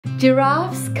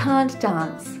Giraffes Can't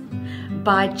Dance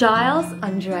by Giles,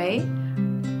 Andreae,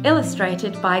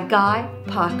 illustrated by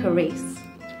Parker-Rees.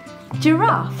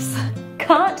 Giraffes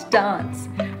can't dance,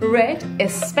 read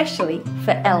especially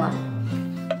for Ella.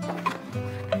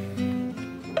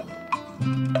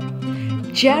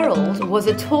 Gerald was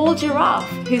a tall giraffe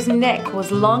whose neck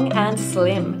was long and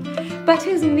slim, but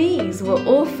his knees were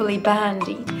awfully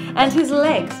bandy and his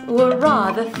legs were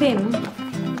rather thin.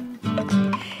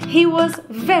 He was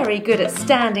very good at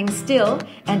standing still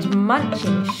and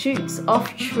munching shoots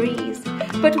off trees,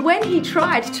 but when he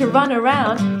tried to run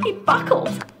around, he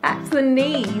buckled at the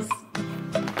knees.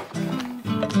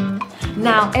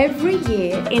 Now every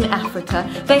year in Africa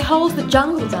they hold the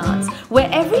jungle dance where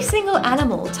every single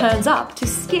animal turns up to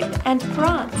skip and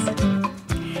prance.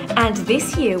 And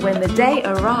this year when the day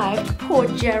arrived, poor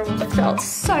Gerald felt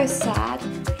so sad,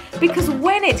 because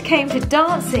when it came to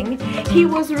dancing, he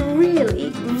was really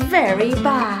very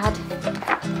bad.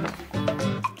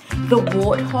 The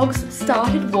warthogs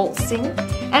started waltzing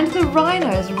and the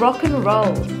rhinos rock and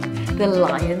rolled. The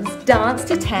lions danced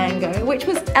to tango, which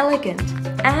was elegant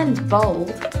and bold.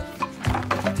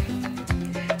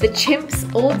 The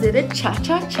chimps all did a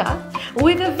cha-cha-cha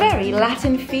with a very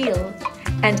Latin feel,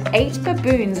 and 8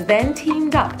 baboons then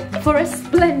teamed up for a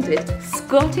splendid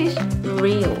Scottish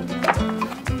reel.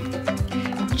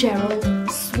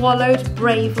 Gerald swallowed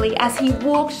bravely as he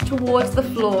walked towards the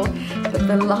floor, but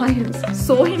the lions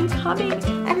saw him coming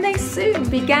and they soon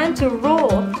began to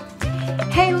roar.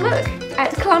 "Hey, look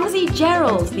at clumsy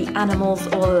Gerald," the animals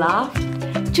all laughed.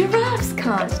 "Giraffes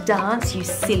can't dance, you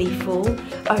silly fool.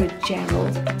 Oh,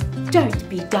 Gerald, don't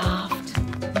be daft."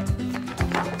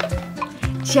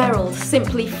 Gerald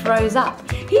simply froze up.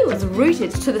 He was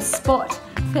rooted to the spot.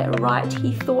 "They're right,"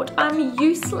 he thought, "I'm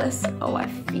useless. Oh, I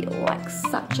feel like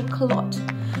such a clot."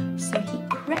 So he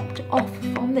crept off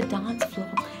from the dance floor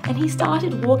and he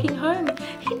started walking home.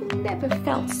 He'd never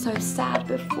felt so sad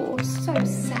before, so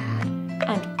sad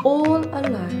and all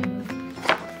alone.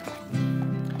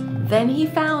 Then he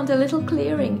found a little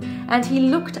clearing and he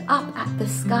looked up at the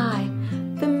sky.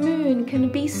 "The moon can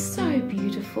be so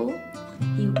beautiful,"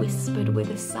 he whispered with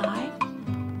a sigh.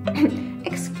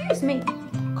 "Excuse me,"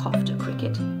 coughed a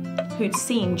cricket, who'd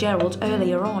seen Gerald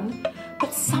earlier on,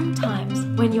 "but sometimes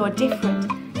when you're different,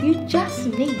 you just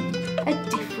need a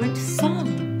different song.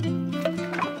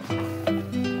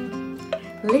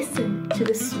 Listen to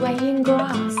the swaying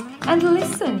grass and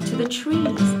listen to the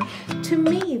trees. To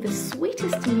me, the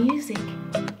sweetest music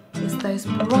is those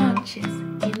branches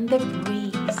in the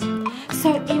breeze.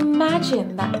 So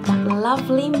imagine that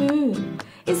lovely moon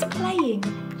is playing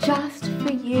just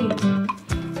for you.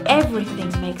 Everything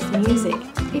makes music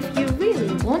if you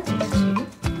really want it to."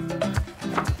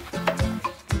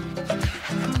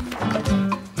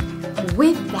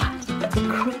 With that, the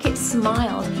cricket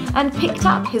smiled and picked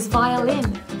up his violin.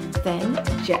 Then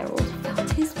Gerald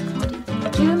felt his body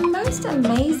do a most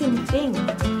amazing thing.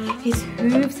 His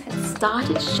hooves had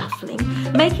started shuffling,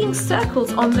 making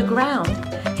circles on the ground.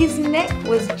 His neck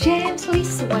was gently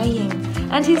swaying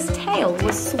and his tail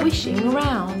was swishing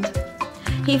round.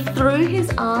 He threw his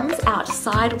arms out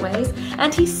sideways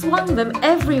and he swung them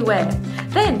everywhere.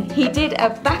 Then he did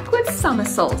a backward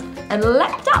somersault and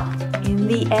leapt up in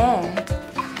the air.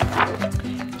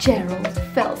 Gerald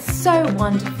felt so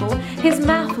wonderful, his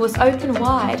mouth was open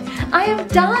wide. "I am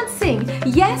dancing!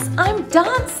 Yes, I'm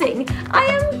dancing! I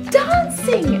am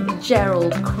dancing!"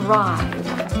 Gerald cried.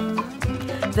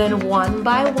 Then one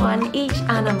by one each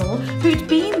animal who'd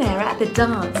been there at the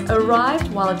dance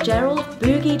arrived while Gerald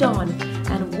boogied on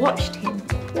and watched him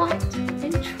quite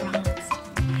entranced.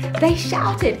 They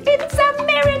shouted, "It's a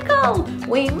miracle!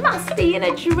 We must be in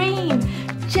a dream!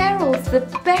 Gerald's the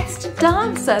best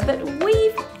dancer that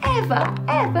we've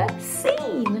ever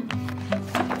seen!"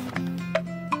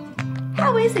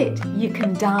 "How is it you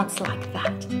can dance like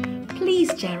that?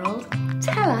 Please, Gerald,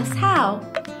 tell us how."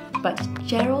 But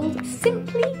Gerald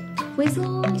simply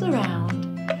twizzled around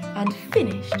and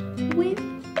finished with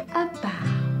a bow.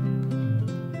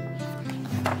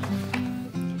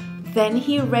 Then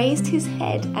he raised his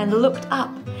head and looked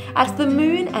up at the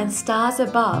moon and stars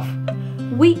above.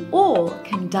 "We all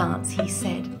can dance," he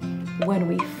said, "when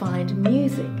we find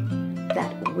music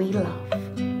that we love."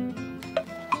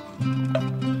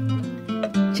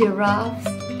 Giraffes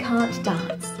Can't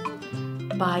Dance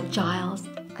by Giles,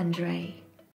 Andreae.